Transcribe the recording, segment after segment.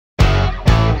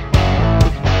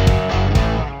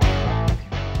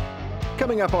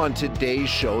Coming up on today's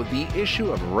show, the issue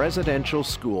of residential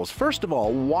schools. First of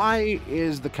all, why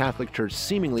is the Catholic Church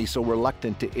seemingly so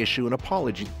reluctant to issue an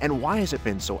apology? And why has it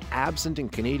been so absent in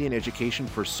Canadian education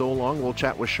for so long? We'll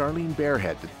chat with Charlene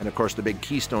Barehead. And of course, the big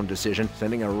Keystone decision,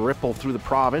 sending a ripple through the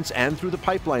province and through the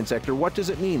pipeline sector. What does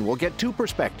it mean? We'll get two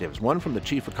perspectives, one from the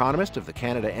chief economist of the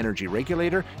Canada Energy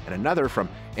Regulator and another from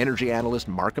energy analyst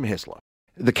Markham Hislop.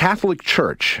 The Catholic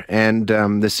Church and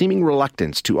the seeming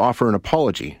reluctance to offer an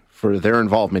apology for their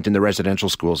involvement in the residential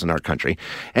schools in our country.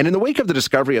 And in the wake of the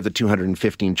discovery of the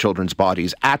 215 children's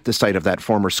bodies at the site of that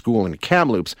former school in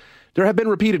Kamloops, there have been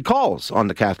repeated calls on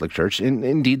the Catholic Church, and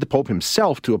indeed the Pope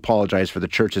himself, to apologize for the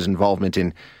Church's involvement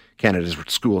in Canada's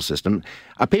school system.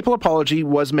 A papal apology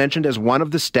was mentioned as one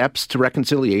of the steps to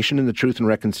reconciliation in the Truth and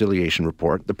Reconciliation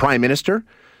Report. The Prime Minister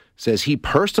says he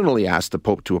personally asked the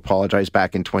Pope to apologize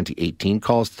back in 2018,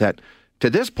 calls that, to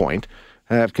this point,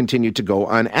 have continued to go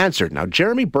unanswered. Now,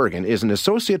 Jeremy Bergen is an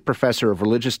associate professor of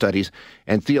religious studies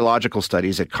and theological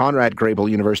studies at Conrad Grebel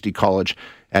University College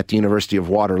at the University of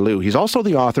Waterloo. He's also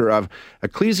the author of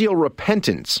Ecclesial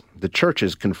Repentance: The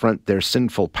Churches Confront Their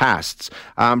Sinful Pasts.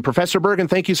 Professor Bergen,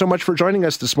 thank you so much for joining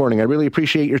us this morning. I really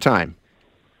appreciate your time.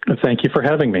 Thank you for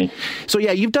having me. So,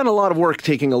 yeah, you've done a lot of work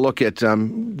taking a look at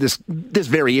this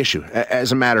very issue,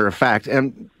 as a matter of fact,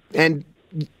 and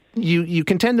you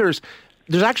contend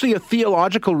there's actually a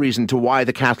theological reason to why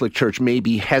the Catholic Church may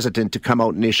be hesitant to come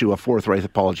out and issue a forthright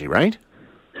apology, right?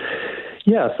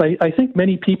 Yes, I think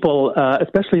many people,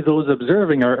 especially those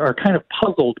observing, are kind of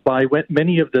puzzled by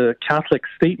many of the Catholic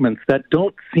statements that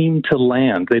don't seem to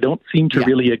land. They don't seem to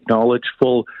really acknowledge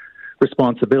full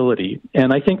responsibility.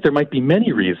 And I think there might be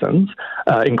many reasons,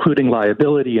 including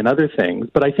liability and other things.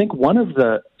 But I think one of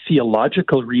the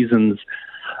theological reasons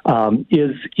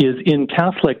is in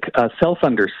Catholic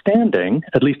self-understanding,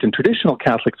 at least in traditional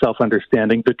Catholic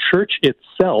self-understanding, the Church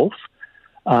itself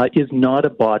is not a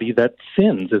body that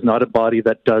sins, is not a body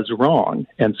that does wrong.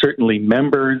 And certainly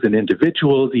members and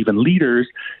individuals, even leaders,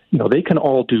 they can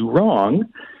all do wrong.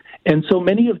 And so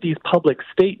many of these public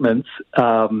statements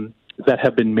that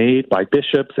have been made by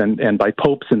bishops and by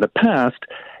popes in the past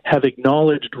have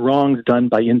acknowledged wrongs done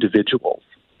by individuals.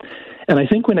 And I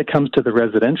think when it comes to the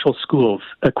residential schools,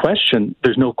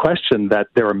 there's no question that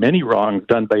there are many wrongs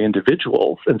done by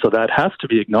individuals, and so that has to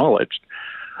be acknowledged.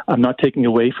 I'm not taking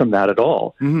away from that at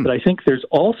all. Mm-hmm. But I think there's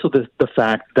also the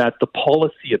fact that the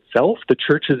policy itself, the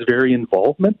Church's very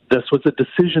involvement, this was a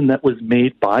decision that was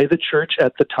made by the Church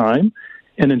at the time,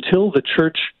 and until the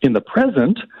Church in the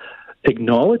present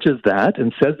acknowledges that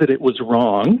and says that it was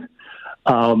wrong,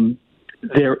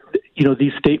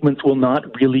 these statements will not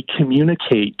really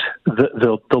communicate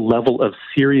the level of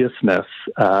seriousness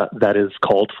that is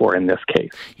called for in this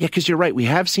case. Yeah, because you're right. We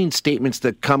have seen statements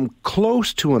that come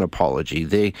close to an apology.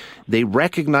 They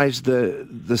recognize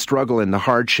the struggle and the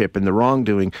hardship and the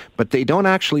wrongdoing, but they don't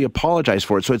actually apologize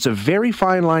for it. So it's a very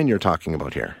fine line you're talking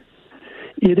about here.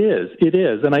 It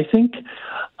is, and I think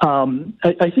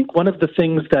one of the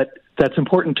things that's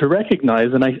important to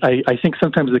recognize, and I think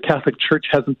sometimes the Catholic Church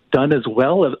hasn't done as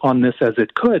well on this as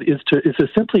it could, is to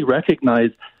simply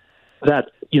recognize that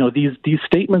these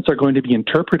statements are going to be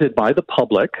interpreted by the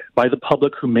public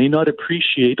who may not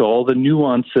appreciate all the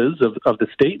nuances of the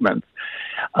statements,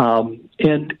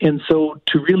 and so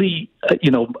to really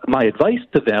my advice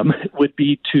to them would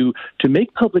be to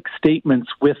make public statements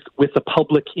with the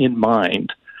public in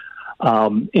mind.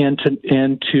 And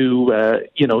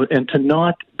to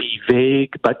not be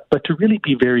vague, but to really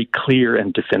be very clear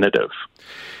and definitive.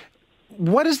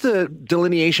 What is the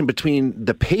delineation between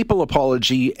the papal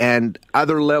apology and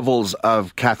other levels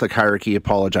of Catholic hierarchy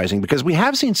apologizing? Because we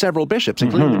have seen several bishops,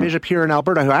 including the bishop here in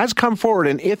Alberta, who has come forward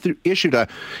and issued a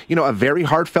very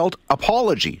heartfelt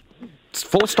apology.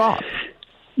 Full stop.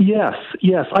 Yes,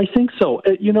 I think so.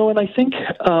 And I think.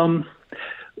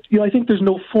 I think there's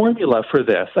no formula for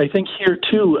this. I think here,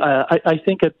 too, I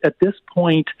think at this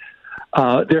point,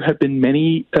 there have been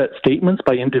many statements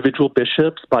by individual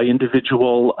bishops, by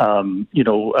individual,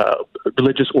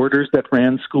 religious orders that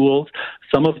ran schools.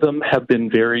 Some of them have been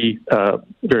very,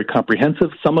 very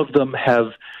comprehensive. Some of them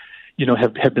have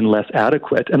been less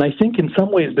adequate. And I think in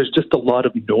some ways there's just a lot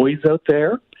of noise out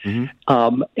there.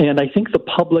 Mm-hmm. And I think the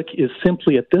public is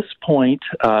simply at this point,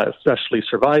 especially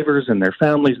survivors and their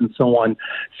families and so on,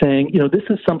 saying, this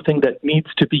is something that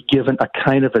needs to be given a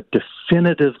kind of a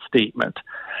definitive statement.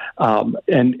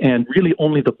 And really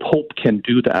only the Pope can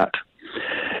do that.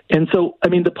 And so,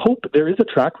 the Pope, there is a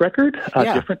track record.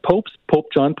 Different popes,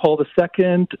 Pope John Paul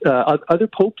II, other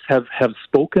popes have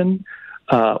spoken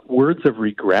words of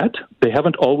regret. They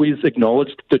haven't always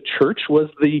acknowledged the Church was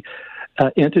the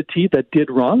entity that did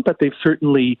wrong, but they've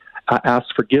certainly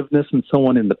asked forgiveness and so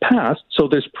on in the past. So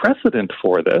there's precedent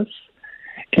for this.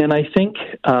 And I think,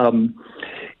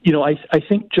 I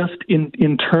think just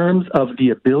in terms of the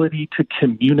ability to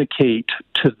communicate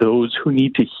to those who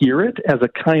need to hear it as a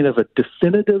kind of a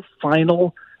definitive,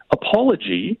 final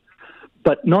apology,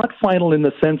 but not final in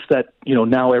the sense that,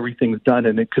 now everything's done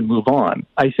and it can move on.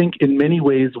 I think in many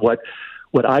ways what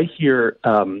I hear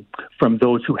from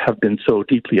those who have been so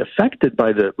deeply affected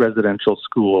by the residential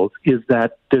schools is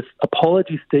that this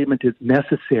apology statement is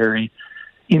necessary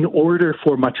in order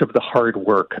for much of the hard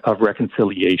work of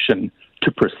reconciliation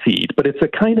to proceed. But it's a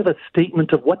kind of a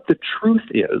statement of what the truth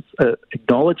is,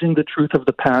 acknowledging the truth of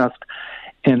the past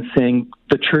and saying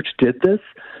the church did this,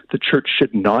 the church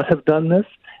should not have done this,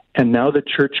 and now the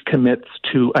church commits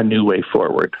to a new way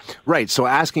forward. Right, so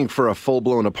asking for a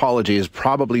full-blown apology is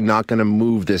probably not going to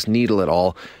move this needle at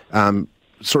all.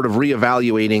 Sort of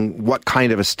reevaluating what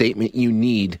kind of a statement you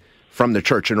need from the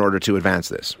church in order to advance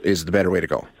this is the better way to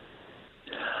go.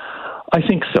 I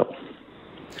think so.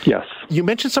 Yes. You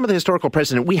mentioned some of the historical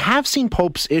precedent. We have seen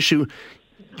popes issue,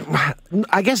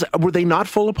 I guess, were they not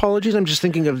full apologies? I'm just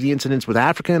thinking of the incidents with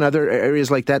Africa and other areas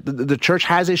like that. The church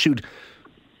has issued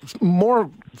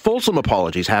more fulsome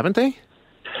apologies, haven't they?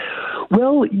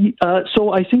 Well,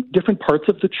 so I think different parts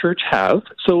of the church have.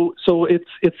 So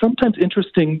it's sometimes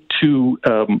interesting to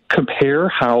compare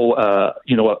how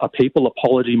a papal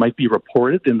apology might be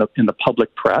reported in the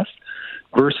public press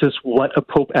versus what a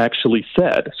pope actually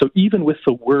said. So even with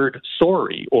the word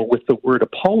sorry or with the word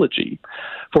apology,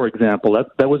 for example,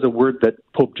 that was a word that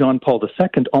Pope John Paul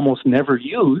II almost never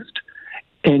used,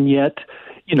 and yet,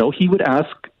 he would ask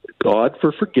God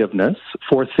for forgiveness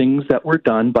for things that were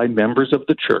done by members of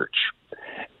the church.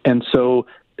 And so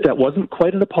that wasn't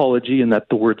quite an apology in that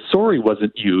the word sorry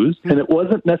wasn't used, and it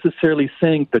wasn't necessarily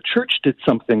saying the church did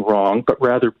something wrong, but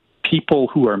rather people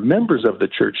who are members of the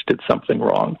church did something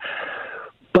wrong.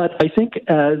 But I think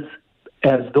as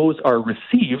those are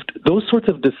received, those sorts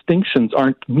of distinctions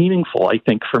aren't meaningful, I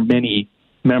think, for many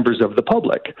members of the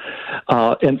public.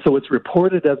 And so it's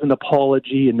reported as an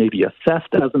apology and maybe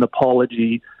assessed as an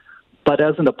apology, but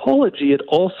as an apology, it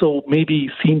also maybe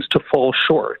seems to fall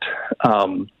short.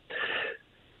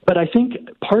 But I think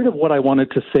part of what I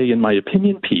wanted to say in my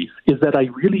opinion piece is that I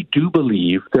really do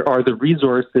believe there are the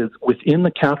resources within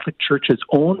the Catholic Church's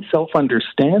own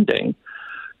self-understanding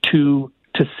to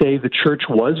say the church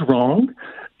was wrong,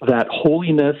 that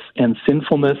holiness and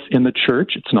sinfulness in the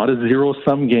church, it's not a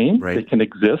zero-sum game. Right. They can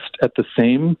exist at the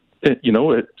same,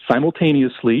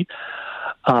 simultaneously,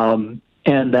 and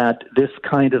that this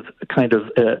kind of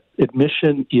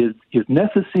admission is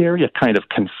necessary, a kind of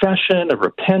confession, a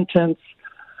repentance,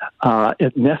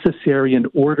 is necessary in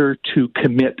order to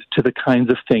commit to the kinds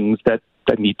of things that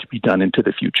need to be done into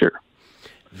the future.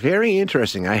 Very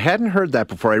interesting. I hadn't heard that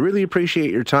before. I really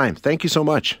appreciate your time. Thank you so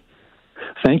much.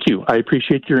 Thank you. I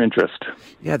appreciate your interest.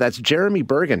 Yeah, that's Jeremy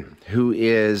Bergen, who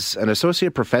is an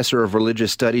associate professor of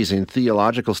religious studies and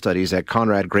theological studies at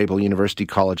Conrad Grebel University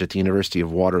College at the University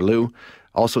of Waterloo.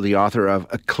 Also the author of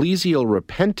Ecclesial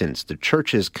Repentance, The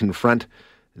Churches Confront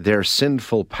Their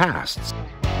Sinful Pasts.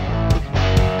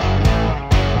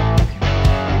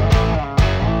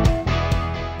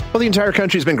 Well, the entire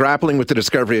country has been grappling with the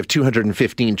discovery of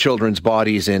 215 children's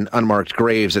bodies in unmarked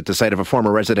graves at the site of a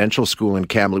former residential school in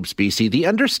Kamloops, BC. The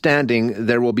understanding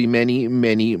there will be many,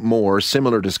 many more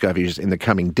similar discoveries in the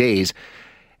coming days.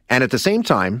 And at the same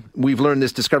time, we've learned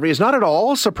this discovery is not at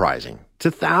all surprising to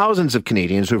thousands of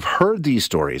Canadians who've heard these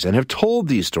stories and have told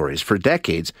these stories for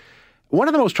decades. One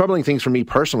of the most troubling things for me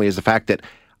personally is the fact that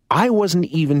I wasn't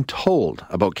even told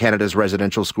about Canada's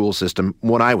residential school system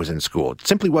when I was in school. It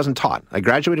simply wasn't taught. I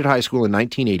graduated high school in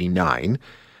 1989.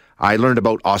 I learned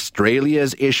about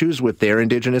Australia's issues with their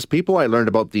Indigenous people. I learned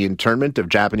about the internment of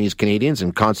Japanese Canadians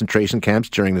in concentration camps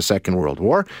during the Second World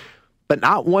War, but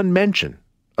not one mention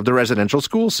of the residential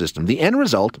school system. The end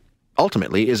result,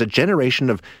 ultimately, is a generation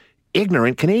of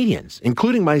ignorant Canadians,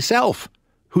 including myself,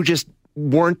 who just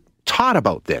weren't taught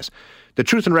about this. The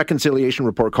Truth and Reconciliation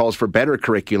Report calls for better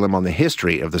curriculum on the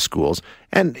history of the schools,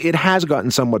 and it has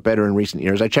gotten somewhat better in recent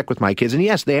years. I checked with my kids, and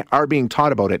yes, they are being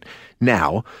taught about it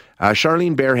now.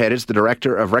 Charlene Barehead is the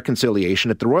Director of Reconciliation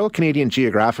at the Royal Canadian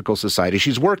Geographical Society.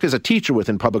 She's worked as a teacher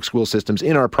within public school systems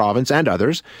in our province and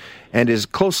others, and is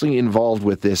closely involved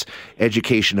with this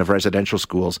education of residential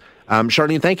schools.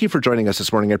 Charlene, thank you for joining us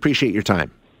this morning. I appreciate your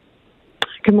time.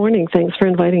 Good morning. Thanks for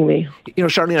inviting me. You know,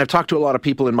 Charlene, I've talked to a lot of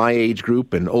people in my age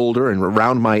group and older and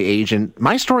around my age, and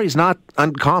my story is not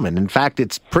uncommon. In fact,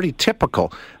 it's pretty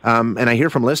typical. And I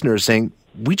hear from listeners saying,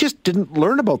 we just didn't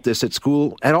learn about this at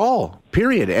school at all,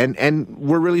 period. And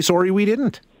we're really sorry we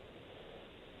didn't.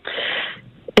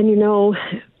 And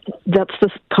that's the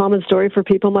common story for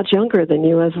people much younger than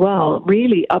you as well.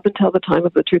 Really, up until the time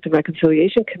of the Truth and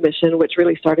Reconciliation Commission, which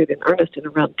really started in earnest in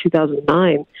around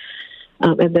 2009,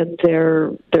 and then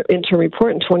their interim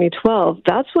report in 2012,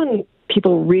 that's when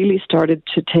people really started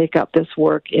to take up this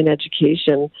work in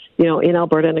education, in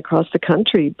Alberta and across the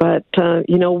country. But,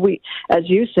 we, as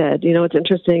you said, it's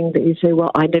interesting that you say,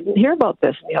 well, I didn't hear about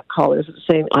this. And you have callers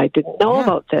saying, I didn't know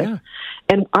about this. Yeah.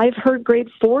 And I've heard grade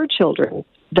 4 children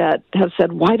that have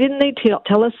said, why didn't they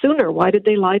tell us sooner? Why did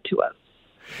they lie to us?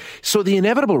 So the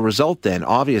inevitable result then,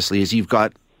 obviously, is you've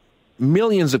got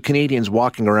millions of Canadians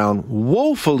walking around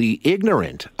woefully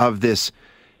ignorant of this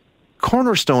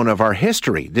cornerstone of our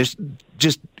history.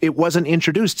 It wasn't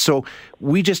introduced, so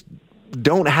we just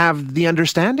don't have the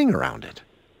understanding around it.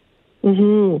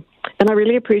 Mm-hmm. And I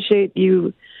really appreciate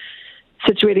you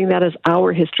situating that as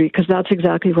our history, because that's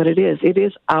exactly what it is. It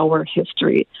is our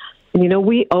history. And,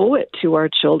 we owe it to our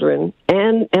children,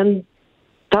 and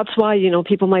that's why,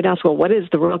 people might ask, well, what is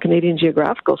the Royal Canadian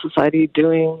Geographical Society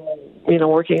doing,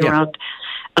 working around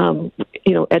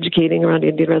educating around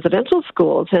Indian residential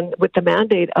schools, and with the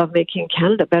mandate of making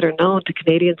Canada better known to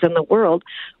Canadians in the world,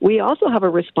 we also have a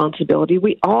responsibility.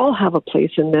 We all have a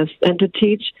place in this, and to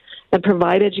teach and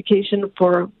provide education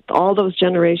for all those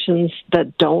generations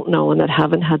that don't know and that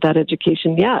haven't had that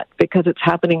education yet, because it's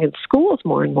happening in schools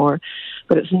more and more,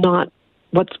 but it's not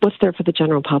what's there for the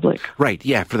general public. Right,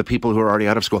 yeah, for the people who are already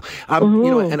out of school.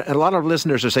 And a lot of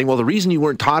listeners are saying, well, the reason you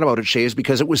weren't taught about it, Shay, is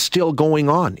because it was still going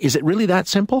on. Is it really that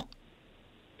simple?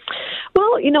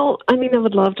 Well, I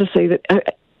would love to say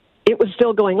that it was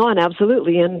still going on,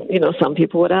 absolutely. And, some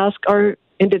people would ask, are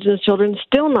Indigenous children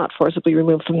still not forcibly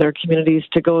removed from their communities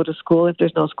to go to school if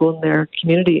there's no school in their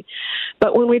community?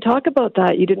 But when we talk about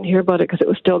that, you didn't hear about it because it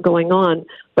was still going on.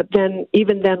 But then,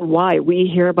 even then, why? We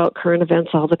hear about current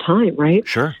events all the time, right?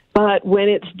 Sure. But when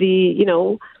it's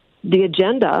the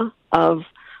agenda of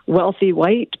wealthy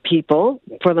white people,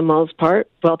 for the most part,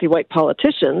 wealthy white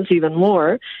politicians even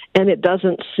more, and it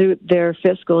doesn't suit their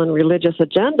fiscal and religious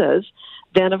agendas,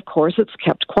 then of course it's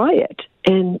kept quiet.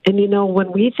 And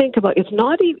when we think about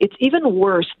it's even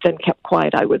worse than kept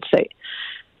quiet, I would say,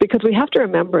 because we have to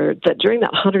remember that during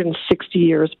that 160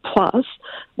 years plus,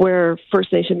 where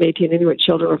First Nation, Métis, and Inuit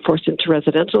children were forced into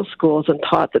residential schools and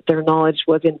taught that their knowledge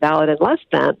was invalid and less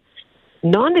than,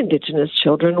 non-Indigenous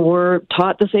children were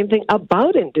taught the same thing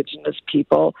about Indigenous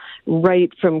people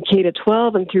right from K to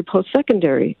 12 and through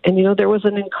post-secondary. And, there was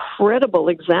an incredible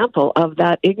example of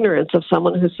that ignorance of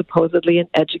someone who's supposedly an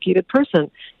educated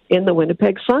person in the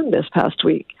Winnipeg Sun this past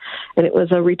week. And it was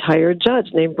a retired judge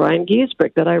named Brian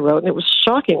Giesbrick that I wrote, and it was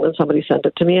shocking when somebody sent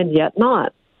it to me, and yet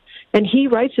not. And he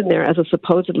writes in there, as a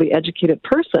supposedly educated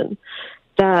person,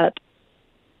 that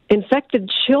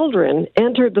infected children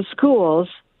entered the schools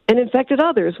and infected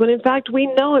others, when in fact we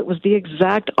know it was the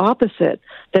exact opposite,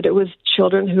 that it was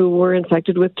children who were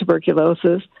infected with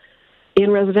tuberculosis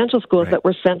in residential schools that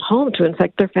were sent home to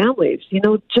infect their families.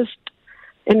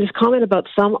 And this comment about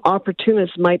some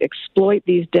opportunists might exploit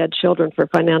these dead children for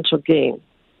financial gain.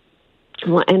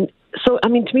 And so, to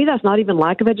me, that's not even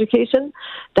lack of education.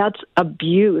 That's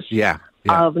abuse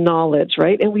of knowledge,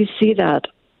 right? And we see that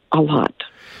a lot.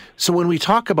 So when we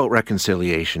talk about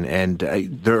reconciliation, and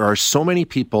there are so many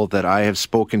people that I have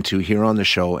spoken to here on the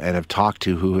show and have talked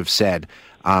to who have said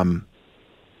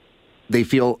they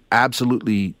feel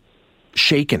absolutely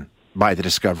shaken by the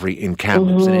discovery in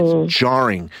Kamloops, and it's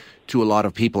jarring to a lot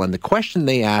of people. And the question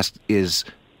they asked is,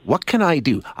 what can I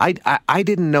do? I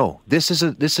didn't know. This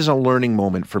is a learning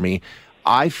moment for me.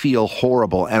 I feel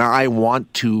horrible, and I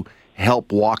want to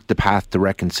help walk the path to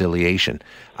reconciliation.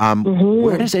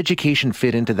 Where does education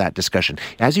fit into that discussion?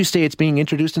 As you say, it's being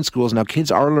introduced in schools. Now kids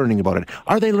are learning about it.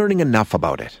 Are they learning enough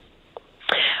about it?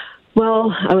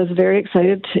 Well, I was very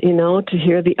excited, to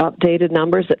hear the updated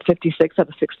numbers that 56 of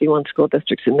the 61 school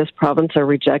districts in this province are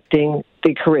rejecting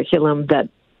the curriculum that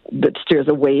steers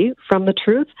away from the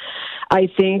truth. I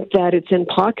think that it's in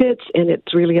pockets, and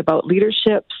it's really about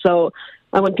leadership. So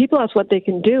when people ask what they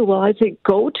can do, well, I say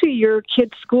go to your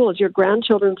kids' schools, your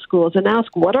grandchildren's schools, and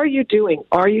ask, what are you doing?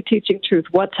 Are you teaching truth?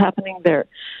 What's happening there?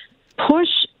 Push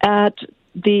at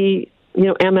the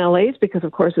MLAs, because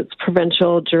of course it's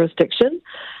provincial jurisdiction,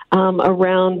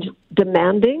 around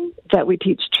demanding that we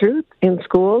teach truth in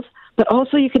schools. But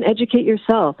also you can educate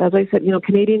yourself. As I said,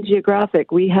 Canadian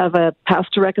Geographic, we have a Path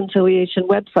to Reconciliation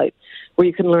website where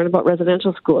you can learn about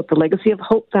residential schools. The Legacy of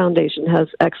Hope Foundation has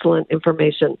excellent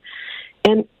information.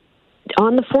 And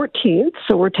on the 14th,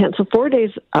 so we're 4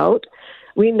 days out,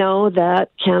 we know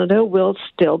that Canada will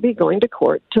still be going to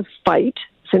court to fight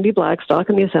Cindy Blackstock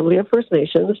and the Assembly of First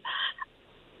Nations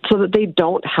so that they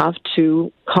don't have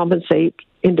to compensate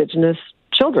Indigenous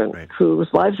children whose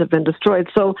lives have been destroyed.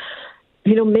 So,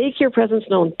 make your presence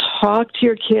known. Talk to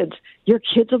your kids. Your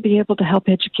kids will be able to help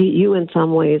educate you in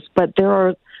some ways. But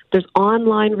there's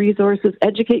online resources.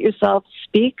 Educate yourself.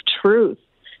 Speak truth.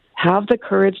 Have the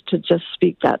courage to just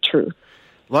speak that truth.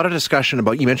 A lot of discussion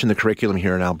about, you mentioned the curriculum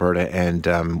here in Alberta and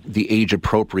the age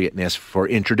appropriateness for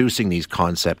introducing these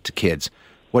concepts to kids.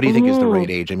 What do you think is the right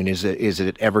age? I mean, is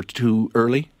it ever too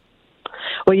early?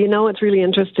 Well, it's really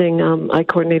interesting. I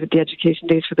coordinated the Education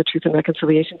Days for the Truth and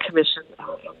Reconciliation Commission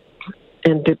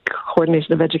and did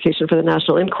coordination of education for the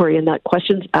National Inquiry, and that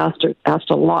question's asked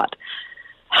a lot.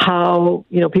 How,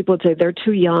 people would say they're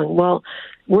too young. Well,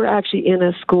 we're actually in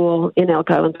a school in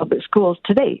Elk Island Public Schools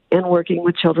today and working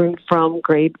with children from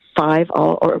grade 5,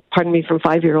 from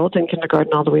 5-year-olds in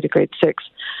kindergarten all the way to grade 6.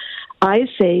 I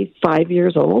say 5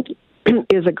 years old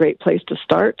is a great place to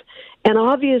start. And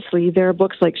obviously, there are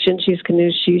books like Shinshis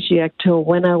Canoes, Shishyak Till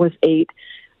When I Was 8.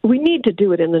 We need to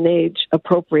do it in an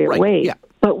age-appropriate way. Yeah.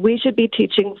 But we should be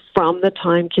teaching from the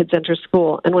time kids enter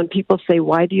school. And when people say,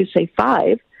 why do you say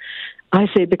 5? I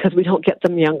say because we don't get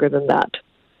them younger than that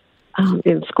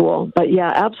in school. But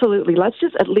yeah, absolutely. Let's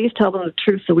just at least tell them the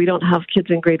truth so we don't have kids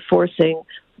in grade 4 saying,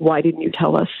 why didn't you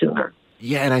tell us sooner?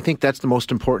 Yeah, and I think that's the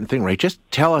most important thing, right? Just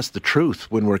tell us the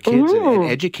truth when we're kids and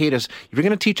educate us. If you're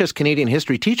going to teach us Canadian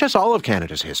history, teach us all of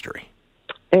Canada's history.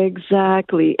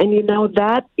 Exactly. And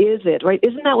that is it, right?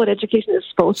 Isn't that what education is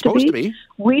supposed to be?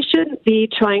 We shouldn't be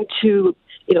trying to,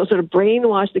 sort of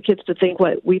brainwash the kids to think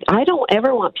I don't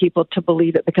ever want people to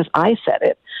believe it because I said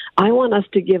it. I want us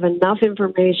to give enough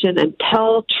information and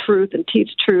tell truth and teach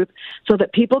truth so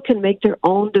that people can make their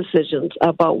own decisions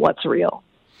about what's real.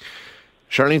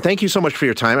 Charlene, thank you so much for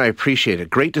your time. I appreciate it.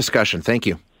 Great discussion. Thank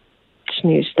you.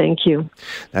 Thank you.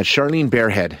 That's Charlene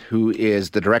Barehead, who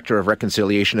is the Director of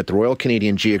Reconciliation at the Royal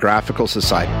Canadian Geographical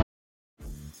Society.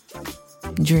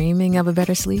 Dreaming of a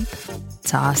better sleep?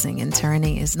 Tossing and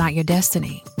turning is not your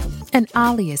destiny. And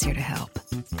Ollie is here to help.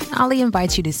 Ollie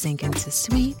invites you to sink into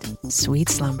sweet, sweet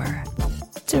slumber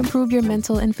to improve your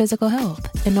mental and physical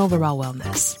health and overall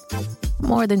wellness.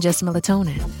 More than just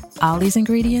melatonin, Ollie's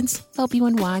ingredients help you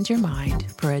unwind your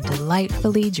mind for a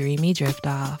delightfully dreamy drift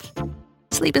off.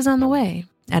 Sleep is on the way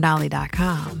at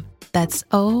Ollie.com. That's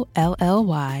OLLY.com.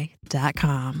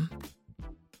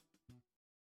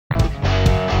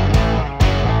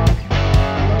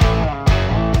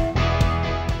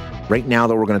 Right now,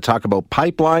 though, we're going to talk about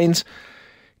pipelines.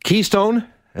 Keystone,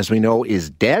 as we know, is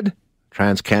dead.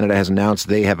 TransCanada has announced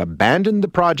they have abandoned the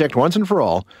project once and for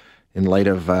all in light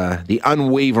of the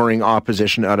unwavering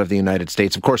opposition out of the United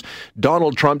States. Of course,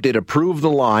 Donald Trump did approve the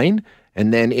line,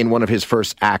 and then in one of his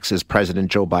first acts as President,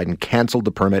 Joe Biden canceled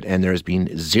the permit, and there has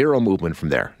been zero movement from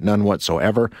there, none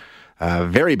whatsoever.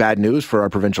 Very bad news for our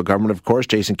provincial government, of course.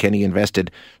 Jason Kenney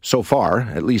invested so far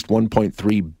at least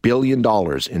 $1.3 billion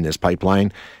in this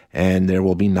pipeline, and there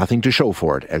will be nothing to show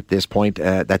for it. At this point,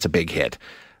 that's a big hit.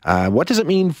 What does it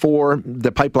mean for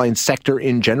the pipeline sector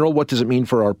in general? What does it mean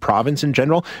for our province in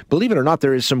general? Believe it or not,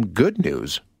 there is some good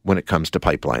news when it comes to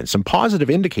pipelines, some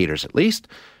positive indicators at least.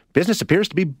 Business appears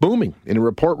to be booming. In a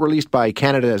report released by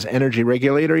Canada's energy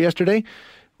regulator yesterday,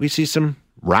 we see some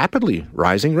rapidly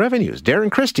rising revenues.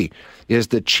 Darren Christie is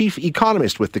the chief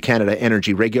economist with the Canada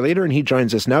Energy Regulator, and he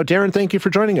joins us now. Darren, thank you for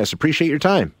joining us. Appreciate your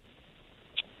time.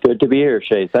 Good to be here,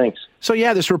 Shay. Thanks. So,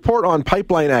 yeah, this report on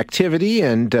pipeline activity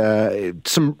and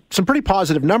some pretty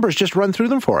positive numbers. Just run through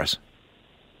them for us.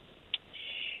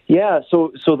 Yeah,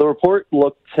 so the report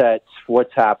looked at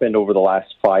what's happened over the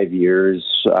last 5 years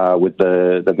with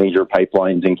the major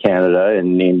pipelines in Canada,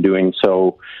 and in doing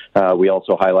so, we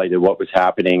also highlighted what was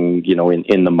happening,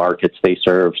 in the markets they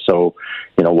serve. So,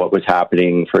 what was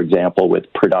happening, for example,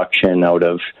 with production out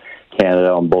of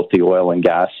Canada on both the oil and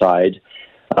gas side.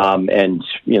 And,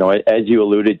 as you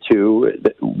alluded to,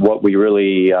 what we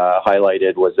really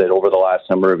highlighted was that over the last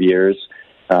number of years,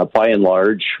 by and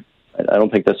large, I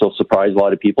don't think this will surprise a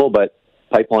lot of people, but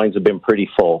pipelines have been pretty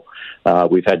full.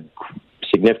 We've had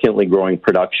significantly growing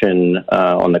production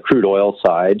on the crude oil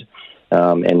side,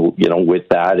 and with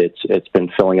that, it's been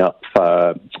filling up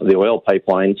the oil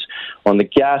pipelines. On the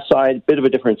gas side, a bit of a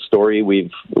different story.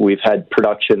 We've had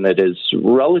production that is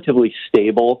relatively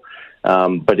stable,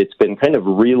 but it's been kind of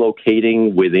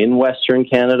relocating within Western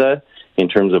Canada in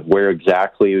terms of where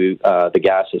exactly the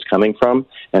gas is coming from.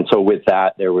 And so with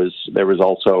that, there was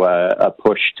also a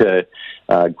push to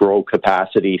grow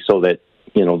capacity so that,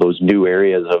 those new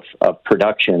areas of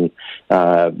production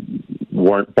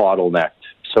weren't bottlenecked.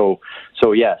 So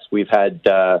yes, we've had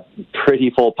pretty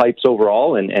full pipes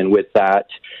overall, and with that,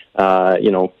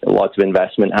 lots of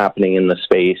investment happening in the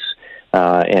space.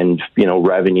 and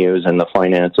revenues and the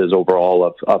finances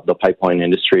overall of the pipeline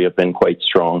industry have been quite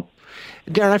strong.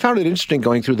 Darren, I found it interesting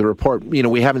going through the report.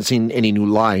 We haven't seen any new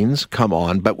lines come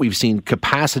on, but we've seen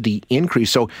capacity increase.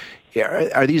 So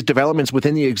are these developments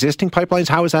within the existing pipelines?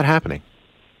 How is that happening?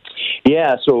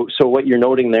 Yeah, so what you're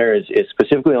noting there is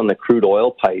specifically on the crude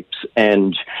oil pipes,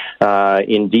 and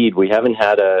indeed, we haven't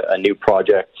had a new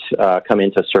project come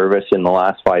into service in the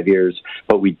last 5 years,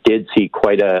 but we did see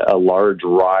quite a large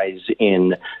rise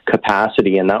in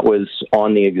capacity, and that was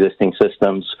on the existing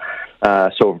systems.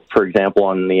 So, for example,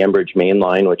 on the Enbridge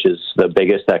Mainline, which is the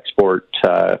biggest export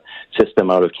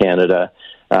system out of Canada,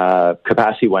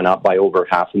 capacity went up by over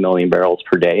 500,000 barrels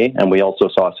per day, and we also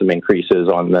saw some increases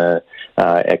on the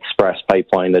Express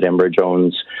pipeline that Enbridge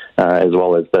owns, as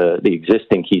well as the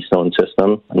existing Keystone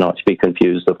system, not to be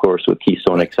confused, of course, with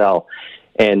Keystone XL.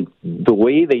 And the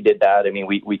way they did that,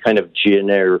 we kind of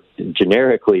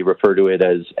generically refer to it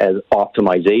as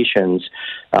optimizations,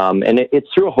 and it's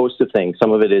through a host of things.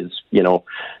 Some of it is,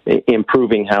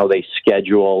 improving how they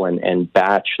schedule and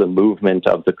batch the movement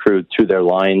of the crude through their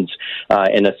lines,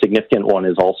 and a significant one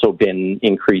has also been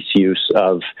increased use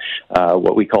of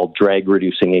what we call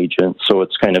drag-reducing agents. So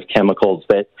it's kind of chemicals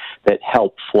that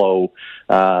help flow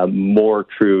more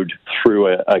crude through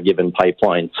a given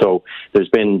pipeline. So there's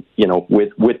been,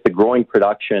 with the growing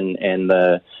production and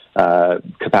the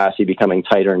capacity becoming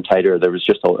tighter and tighter, there was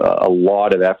just a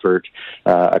lot of effort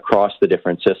across the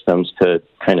different systems to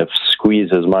kind of squeeze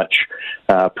as much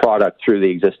product through the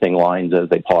existing lines as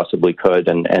they possibly could,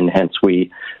 and hence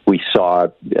we saw,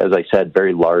 as I said,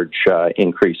 very large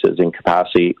increases in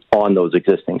capacity on those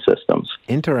existing systems.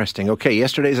 Interesting. Okay,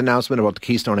 yesterday's announcement about the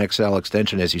Keystone XL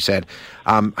extension, as you said,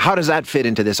 how does that fit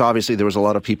into this? Obviously, there was a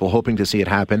lot of people hoping to see it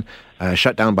happen,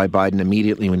 shut down by Biden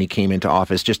immediately when he came into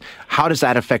office. Just how does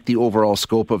that affect the overall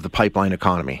scope of the pipeline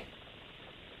economy?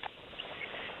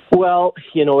 Well,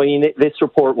 this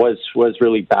report was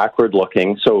really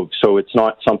backward-looking, so it's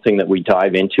not something that we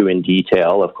dive into in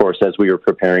detail. Of course, as we were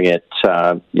preparing it,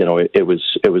 it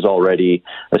was already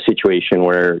a situation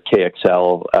where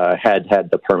KXL had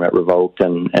the permit revoked,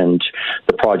 and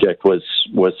the project was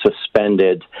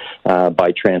suspended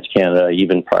by TransCanada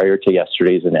even prior to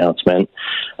yesterday's announcement.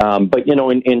 But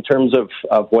in terms of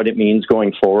what it means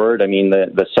going forward,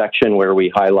 the section where we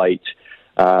highlight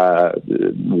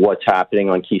what's happening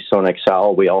on Keystone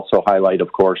XL. We also highlight,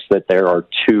 of course, that there are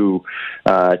two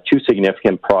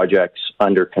significant projects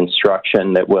under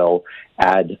construction that will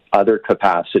add other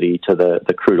capacity to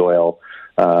the crude oil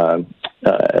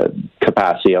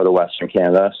capacity out of Western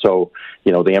Canada. So,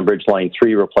 the Enbridge Line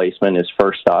 3 replacement is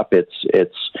first up.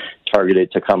 It's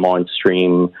targeted to come on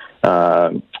stream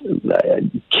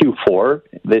Q4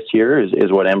 this year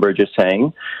is what Enbridge is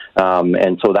saying.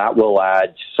 And so that will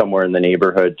add somewhere in the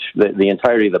neighborhood, the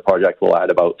entirety of the project will add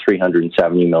about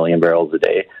 370 million barrels a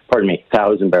day,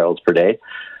 1,000 barrels per day.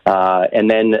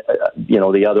 And then,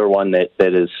 the other one that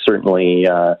is certainly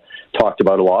talked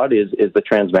about a lot is the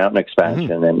Trans Mountain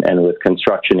expansion. Mm-hmm. And with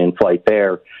construction in flight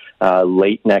there,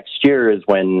 late next year is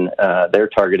when they're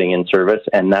targeting in service,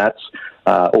 and that's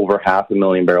over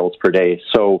 500,000 barrels per day.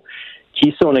 So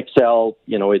Keystone XL,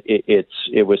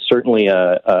 it was certainly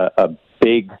a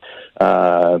big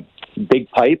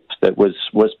pipe that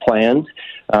was planned,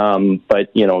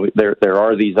 but there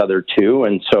are these other two,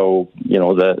 and so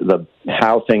the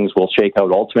how things will shake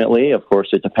out ultimately. Of course,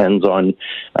 it depends on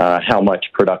how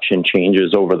much production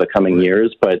changes over the coming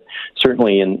years, but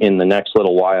certainly in the next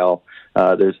little while,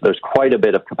 there's quite a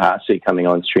bit of capacity coming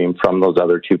on stream from those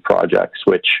other two projects,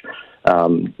 which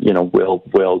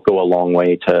will go a long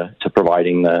way to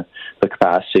providing the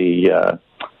capacity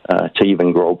to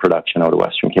even grow production out of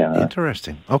Western Canada.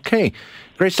 Interesting. Okay.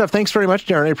 Great stuff. Thanks very much,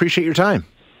 Darren. I appreciate your time.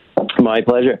 My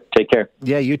pleasure. Take care.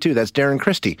 Yeah, you too. That's Darren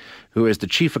Christie, who is the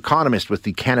chief economist with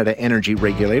the Canada Energy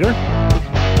Regulator.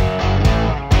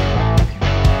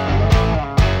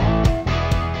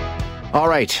 All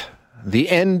right. The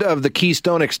end of the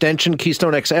Keystone extension,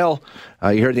 Keystone XL.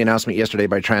 You heard the announcement yesterday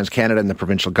by TransCanada and the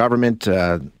provincial government.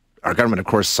 Our government, of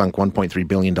course, sunk $1.3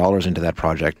 billion into that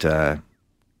project, and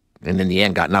in the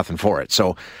end got nothing for it.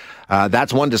 So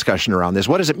that's one discussion around this.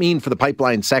 What does it mean for the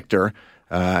pipeline sector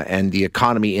and the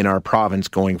economy in our province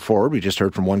going forward? We just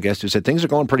heard from one guest who said things are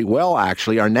going pretty well,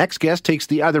 actually. Our next guest takes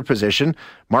the other position.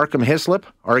 Markham Hislop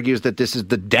argues that this is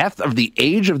the death of the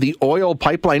age of the oil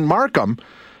pipeline. Markham,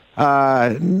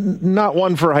 not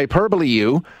one for hyperbole,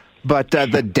 you, but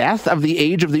the death of the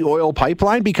age of the oil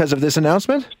pipeline because of this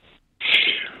announcement?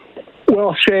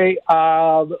 Well, Shay,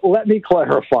 let me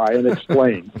clarify and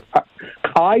explain.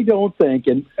 I don't think,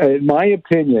 in my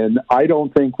opinion, I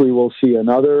don't think we will see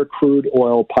another crude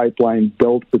oil pipeline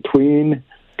built between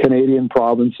Canadian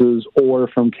provinces or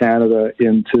from Canada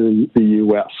into the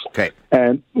U.S. Okay.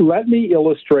 And let me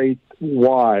illustrate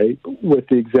why with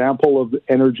the example of the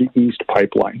Energy East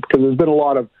pipeline, because there's been a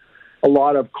lot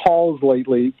of calls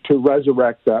lately to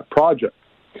resurrect that project.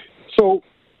 So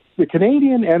the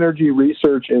Canadian Energy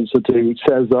Research Institute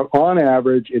says that on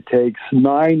average it takes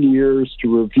 9 years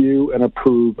to review and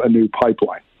approve a new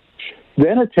pipeline.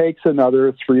 Then it takes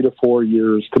another 3 to 4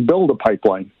 years to build a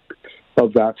pipeline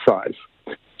of that size.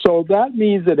 So that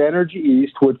means that Energy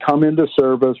East would come into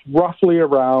service roughly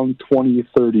around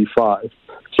 2035.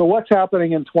 So what's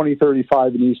happening in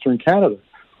 2035 in Eastern Canada?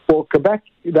 Well, Quebec,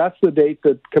 that's the date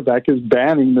that Quebec is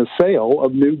banning the sale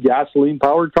of new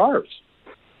gasoline-powered cars.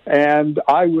 And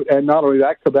not only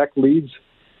that, Quebec leads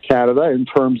Canada in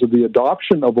terms of the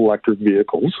adoption of electric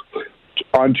vehicles.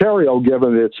 Ontario,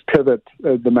 given its pivot,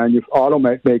 the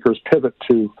automakers pivot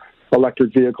to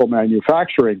electric vehicle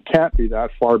manufacturing, can't be that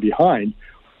far behind.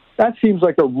 That seems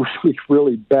like a really,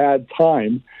 really bad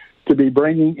time to be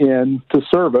bringing in to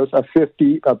service a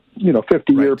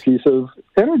 50-year piece of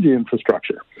energy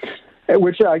infrastructure,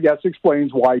 which I guess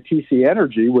explains why TC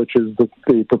Energy, which is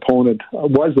the proponent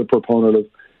of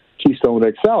Keystone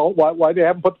XL, why they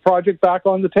haven't put the project back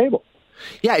on the table.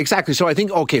 Yeah, exactly. So I think,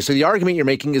 so the argument you're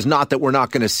making is not that we're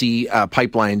not going to see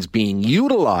pipelines being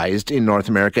utilized in North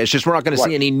America. It's just we're not going to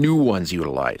see any new ones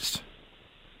utilized.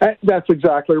 That's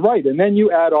exactly right. And then you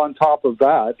add on top of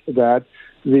that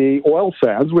the oil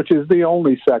sands, which is the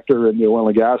only sector in the oil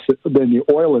and gas, in the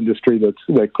oil industry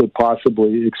that could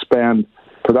possibly expand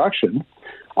production,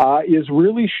 is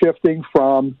really shifting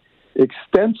from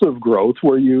extensive growth,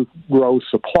 where you grow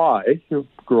supply, you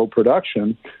grow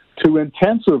production, to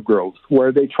intensive growth,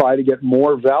 where they try to get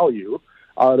more value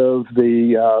out of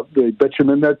the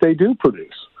bitumen that they do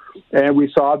produce. And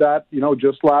we saw that,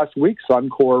 just last week,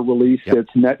 Suncor released its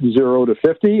net zero to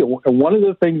 50. And one of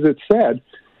the things it said,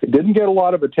 it didn't get a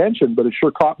lot of attention, but it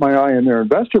sure caught my eye in their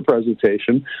investor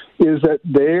presentation, is that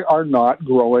they are not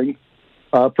growing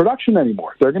production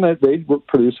anymore. They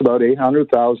produce about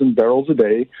 800,000 barrels a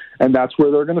day, and that's where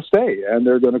they're going to stay. And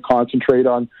they're going to concentrate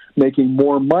on making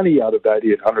more money out of that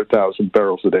 800,000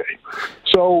 barrels a day.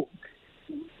 So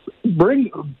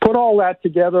put all that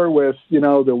together with,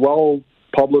 the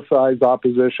well-publicized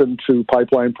opposition to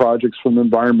pipeline projects from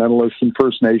environmentalists and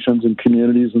First Nations and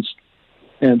communities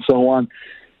and so on.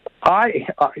 I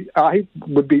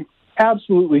would be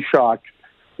absolutely shocked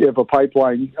if a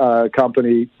pipeline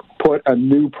company put a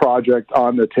new project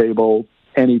on the table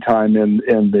anytime in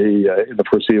the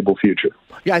foreseeable future.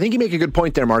 Yeah, I think you make a good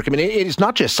point there, Mark. I mean, it's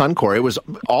not just Suncor. It was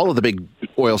all of the big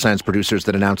oil sands producers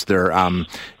that announced their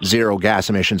zero gas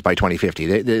emissions by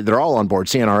 2050. They're all on board.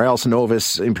 CNRL,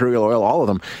 Cenovus, Imperial Oil, all of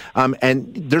them.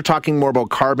 And they're talking more about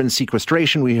carbon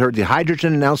sequestration. We heard the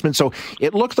hydrogen announcement. So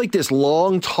it looks like this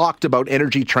long talked about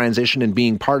energy transition and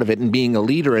being part of it and being a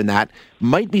leader in that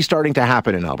might be starting to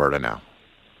happen in Alberta now.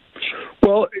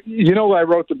 Well, I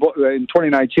wrote the book in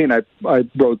 2019. I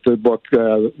wrote the book,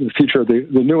 The Future of the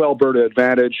New Alberta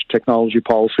Advantage, Technology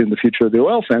Policy and the Future of the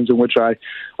Oil Sands, in which I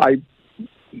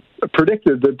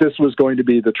predicted that this was going to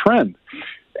be the trend.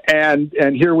 And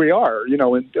here we are,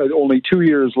 only 2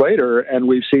 years later, and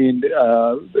we've seen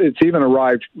it's even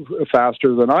arrived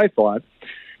faster than I thought.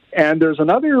 And there's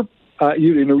another.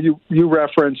 You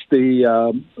referenced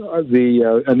the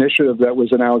initiative that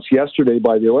was announced yesterday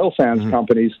by the oil sands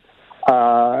companies.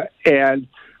 And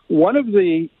one of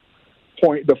it's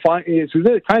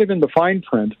kind of in the fine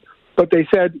print, but they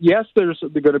said, yes, there's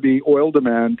going to be oil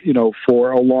demand, for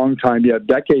a long time yet,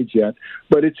 decades yet,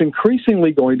 but it's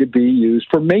increasingly going to be used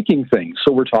for making things.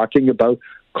 So we're talking about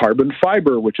carbon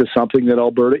fiber, which is something that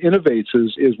Alberta Innovates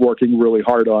is working really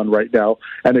hard on right now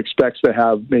and expects to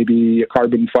have maybe a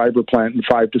carbon fiber plant in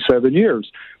 5 to 7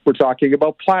 years. We're talking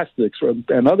about plastics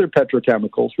and other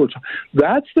petrochemicals.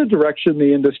 That's the direction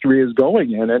the industry is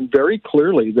going in, and very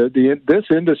clearly this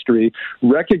industry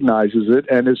recognizes it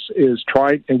and is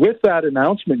trying. And with that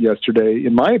announcement yesterday,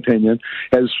 in my opinion,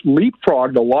 has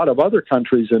leapfrogged a lot of other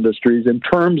countries' industries in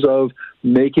terms of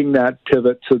making that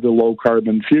pivot to the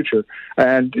low-carbon future.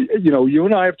 And, you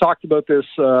and I have talked about this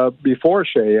before,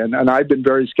 Shay, and I've been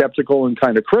very skeptical and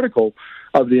kind of critical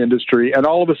of the industry. And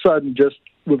all of a sudden, just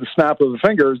with a snap of the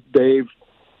fingers,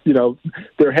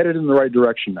 they're headed in the right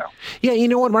direction now. Yeah, you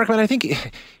know what, Mark, I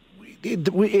think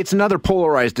it's another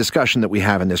polarized discussion that we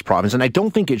have in this province, and I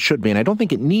don't think it should be, and I don't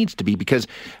think it needs to be, because,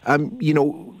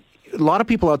 a lot of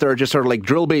people out there are just sort of like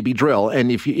drill, baby, drill.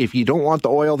 And if you don't want the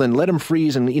oil, then let them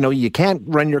freeze. And, you can't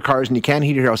run your cars and you can't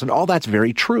heat your house. And all that's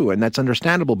very true. And that's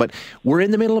understandable. But we're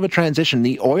in the middle of a transition.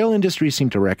 The oil industry seem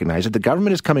to recognize it. The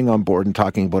government is coming on board and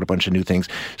talking about a bunch of new things.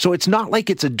 So it's not like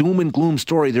it's a doom and gloom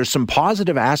story. There's some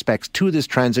positive aspects to this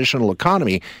transitional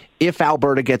economy if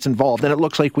Alberta gets involved. And it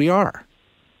looks like we are.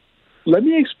 Let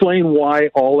me explain why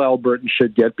all Albertans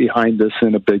should get behind this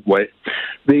in a big way.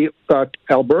 The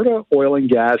Alberta oil and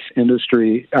gas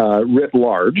industry writ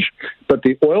large, but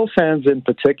the oil sands in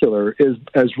particular,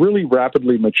 has really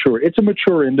rapidly matured. It's a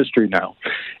mature industry now.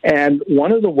 And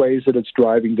one of the ways that it's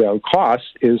driving down costs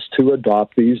is to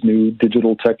adopt these new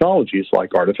digital technologies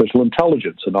like artificial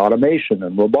intelligence and automation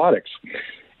and robotics.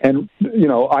 And,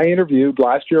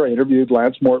 last year I interviewed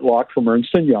Lance Mortlock from Ernst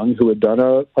 & Young, who had done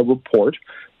a report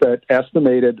that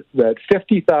estimated that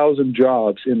 50,000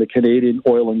 jobs in the Canadian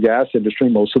oil and gas industry,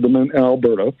 most of them in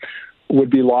Alberta,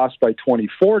 would be lost by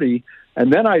 2040.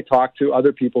 And then I talked to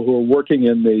other people who are working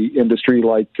in the industry,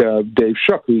 like Dave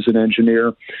Shook, who's an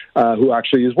engineer who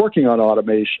actually is working on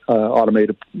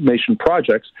automation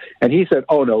projects. And he said,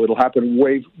 oh, no, it'll happen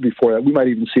way before that. We might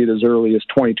even see it as early as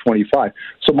 2025.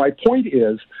 So my point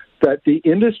is that the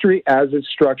industry as it's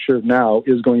structured now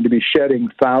is going to be shedding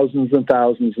thousands and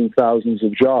thousands and thousands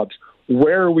of jobs.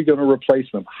 Where are we going to replace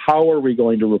them? How are we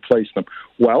going to replace them?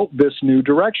 Well, this new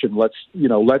direction. Let's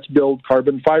build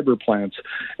carbon fiber plants,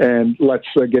 and let's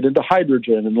get into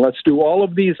hydrogen, and let's do all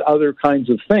of these other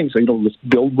kinds of things. Let's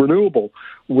build renewable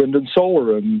wind and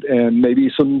solar, and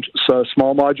maybe some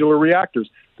small modular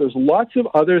reactors. There's lots of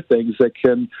other things that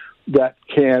can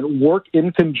work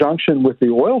in conjunction with the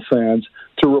oil sands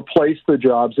to replace the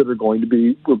jobs that are going to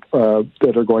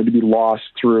be lost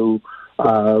through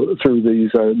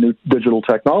these new digital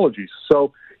technologies.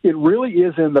 So it really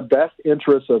is in the best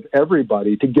interest of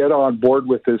everybody to get on board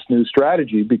with this new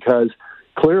strategy, because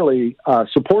clearly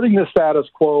supporting the status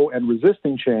quo and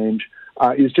resisting change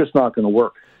is just not going to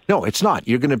work. No, it's not.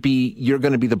 You're going to be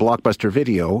the blockbuster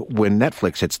video when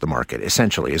Netflix hits the market,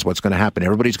 essentially, is what's going to happen.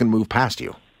 Everybody's going to move past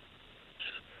you.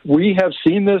 We have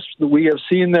seen this. We have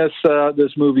seen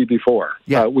this movie before.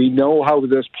 Yeah. We know how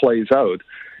this plays out.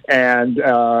 And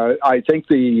I think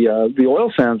the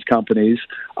oil sands companies,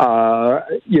 are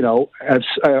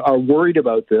worried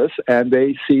about this, and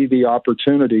they see the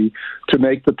opportunity to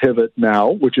make the pivot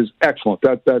now, which is excellent.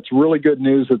 That's really good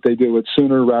news that they do it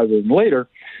sooner rather than later.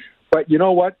 But you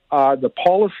know what? The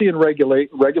policy and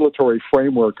regulatory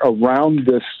framework around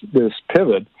this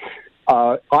pivot,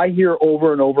 I hear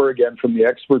over and over again from the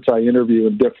experts I interview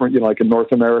in different, like in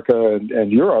North America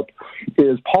and Europe,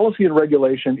 is policy and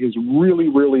regulation is really,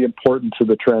 really important to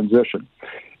the transition.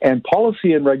 And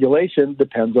policy and regulation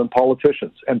depends on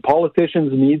politicians. And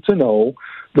politicians need to know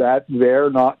that they're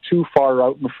not too far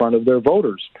out in front of their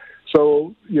voters.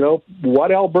 So,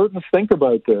 what Albertans think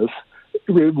about this,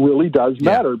 it really does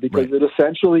matter, because it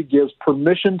essentially gives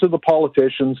permission to the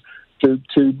politicians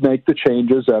to make the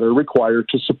changes that are required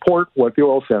to support what the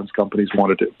oil sands companies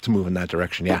want to do. To move in that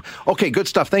direction, yeah. Okay, good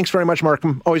stuff. Thanks very much,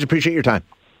 Markham. Always appreciate your time.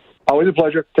 Always a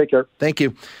pleasure. Take care. Thank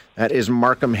you. That is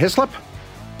Markham Hislop.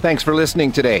 Thanks for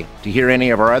listening today. To hear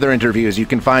any of our other interviews, you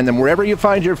can find them wherever you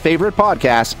find your favorite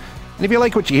podcasts. And if you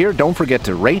like what you hear, don't forget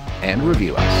to rate and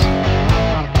review us.